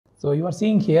So you are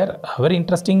seeing here a very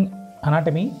interesting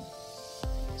anatomy.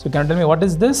 So can you tell me what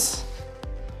is this?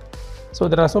 So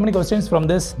there are so many questions from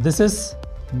this. This is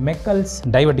Meckel's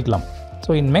diverticulum.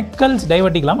 So in Meckel's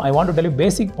diverticulum, I want to tell you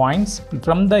basic points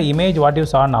from the image what you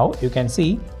saw now. You can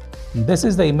see this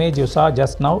is the image you saw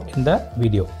just now in the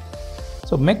video.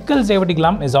 So Meckel's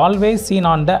diverticulum is always seen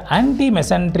on the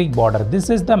anti-mesenteric border.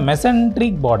 This is the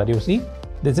mesenteric border. You see,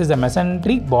 this is a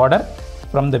mesenteric border.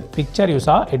 From the picture you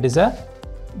saw, it is a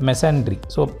mesentery.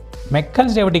 So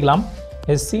Meckel's diverticulum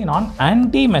is seen on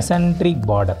anti-mesenteric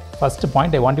border. First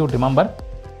point I want you to remember,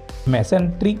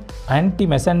 mesenteric,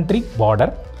 anti-mesenteric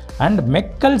border. And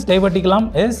Meckel's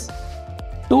diverticulum is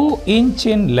 2 inch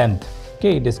in length.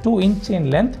 Okay, it is 2 inch in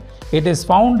length. It is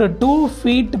found 2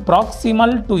 feet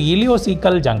proximal to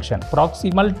ileocecal junction.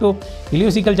 Proximal to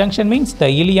ileocecal junction means the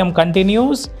ileum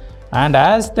continues, and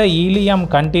as the ileum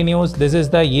continues, this is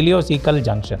the ileocecal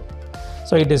junction.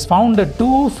 So it is found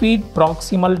 2 feet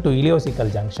proximal to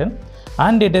ileocecal junction,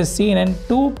 and it is seen in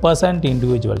 2%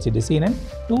 individuals. It is seen in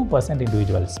 2%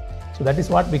 individuals. So that is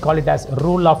what we call it as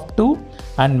rule of 2.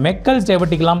 And Meckel's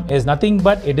diverticulum is nothing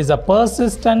but it is a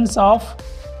persistence of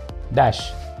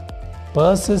dash.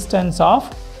 Persistence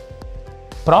of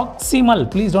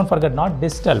proximal, please don't forget, not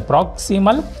distal,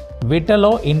 proximal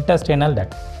vitello-intestinal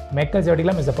duct. Meckel's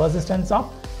diverticulum is the persistence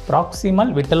of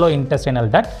proximal vitello-intestinal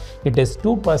duct. It is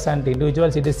 2%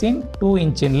 individuals. It is seen 2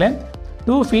 inch in length,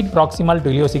 2 feet proximal to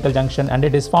ileocecal junction, and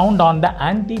it is found on the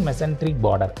anti-mesenteric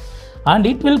border. And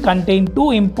it will contain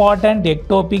 2 important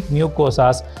ectopic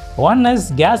mucosas. One is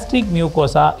gastric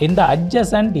mucosa in the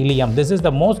adjacent ileum. This is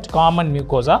the most common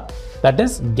mucosa, that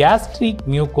is gastric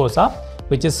mucosa,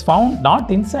 which is found not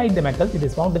inside the Meckel, it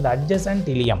is found in the adjacent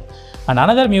ileum. And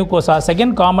another mucosa,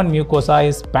 second common mucosa,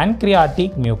 is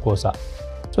pancreatic mucosa.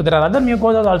 So there are other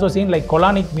mucosas also seen like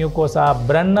colonic mucosa,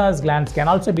 Brenner's glands can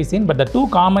also be seen, but the 2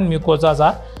 common mucosas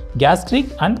are gastric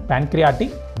and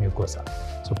pancreatic mucosa.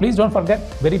 So please don't forget,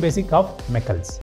 very basic of Meckel's.